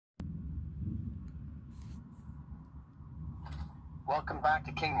Welcome back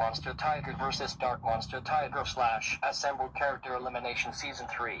to King Monster Tiger vs Dark Monster Tiger / Assembled Character Elimination Season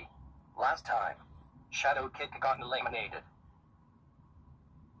 3. Last time, Shadow Kid got eliminated.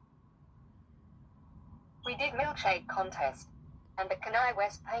 We did milkshake contest, and the Kanai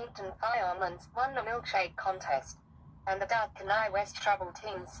West Paint and Firemen's won the milkshake contest, and the Dark Kanai West Trouble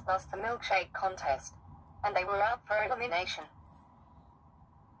teams lost the milkshake contest, and they were up for elimination.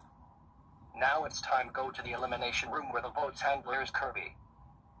 Now it's time to go to the elimination room where the votes handler is Kirby.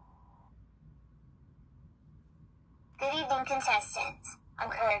 Good evening, contestants.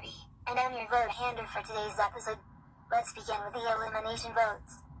 I'm Kirby, and I'm your vote handler for today's episode. Let's begin with the elimination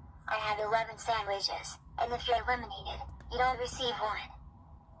votes. I have 11 sandwiches, and if you're eliminated, you don't receive one.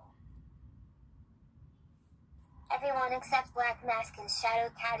 Everyone except Black Mask and Shadow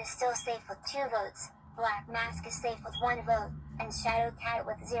Cat is still safe with 2 votes. Black Mask is safe with 1 vote, and Shadow Cat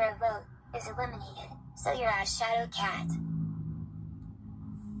with 0 vote is eliminated, so you're out, Shadow Cat.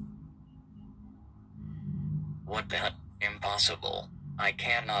 What the? Impossible. I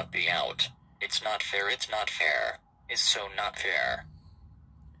cannot be out. It's not fair, it's not fair. It's so not fair.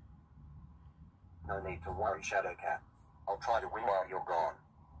 No need to worry, Shadow Cat. I'll try to win while you're gone,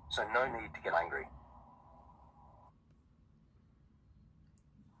 so no need to get angry.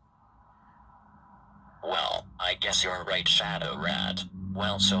 Well, I guess you're right, Shadow Rat.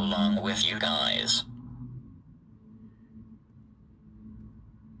 Well, so long with you guys.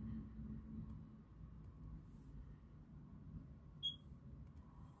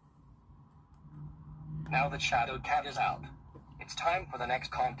 Now that Shadow Cat is out, it's time for the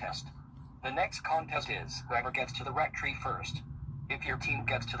next contest. The next contest is whoever gets to the wreck tree first. If your team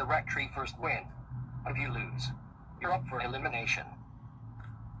gets to the wreck tree first, win. If you lose, you're up for elimination.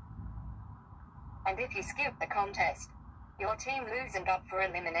 And if you skip the contest, your team lose and up for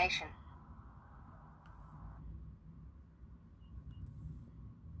elimination.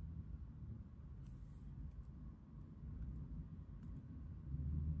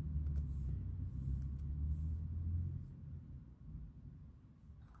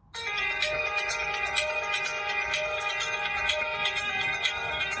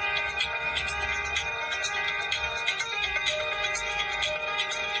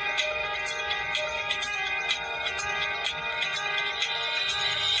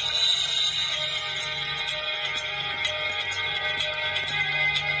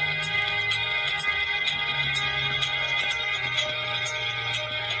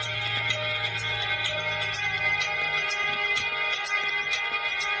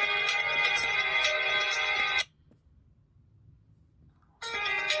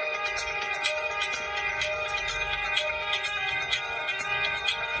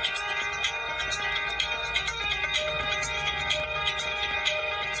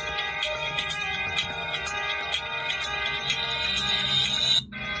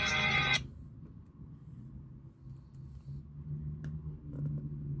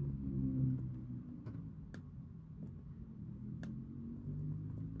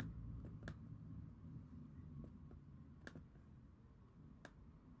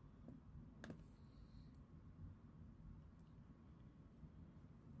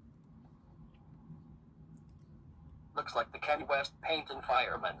 Looks like the Kenny West Paint and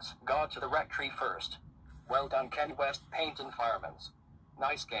Firemen's got to the wreck tree first. Well done, Kenny West Paint and Firemen's.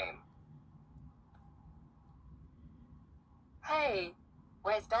 Nice game. Hey,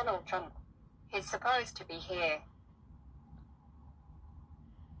 where's Donald Trump? He's supposed to be here.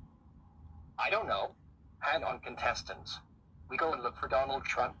 I don't know. Hang on, contestants. We go and look for Donald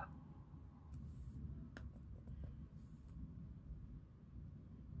Trump.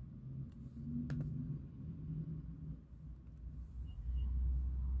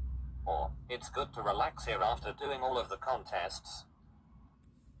 It's good to relax here after doing all of the contests.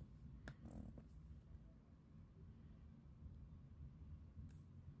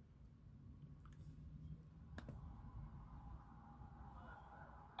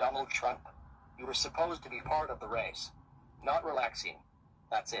 Donald Trump, you were supposed to be part of the race. Not relaxing.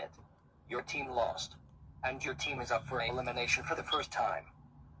 That's it. Your team lost. And your team is up for elimination for the first time.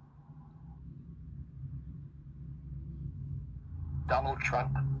 Donald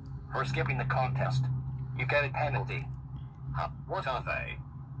Trump, for skipping the contest, you get a penalty. Huh, what are they?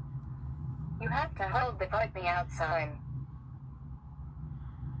 You have to hold the vote me out sign.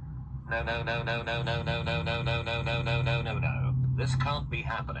 No. This can't be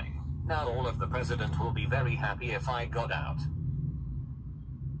happening. Now all of the president will be very happy if I got out.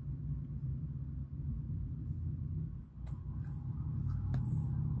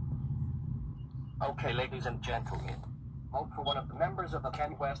 Okay, ladies and gentlemen, vote for one of the members of the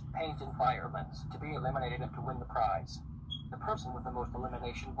Ken West Paint and Firemen's to be eliminated and to win the prize. The person with the most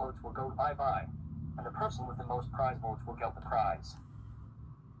elimination votes will go bye-bye, and the person with the most prize votes will get the prize.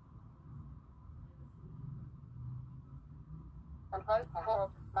 And vote for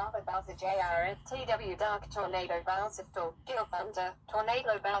Hawk, Martha Bowser Jr., TW Dark Tornado Bowser Storm, Gil Thunder,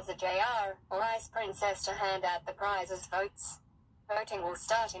 Tornado Bowser Jr., or Ice Princess to hand out the prizes votes. Voting will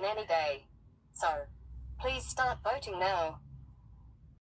start in any day. So, please start voting now.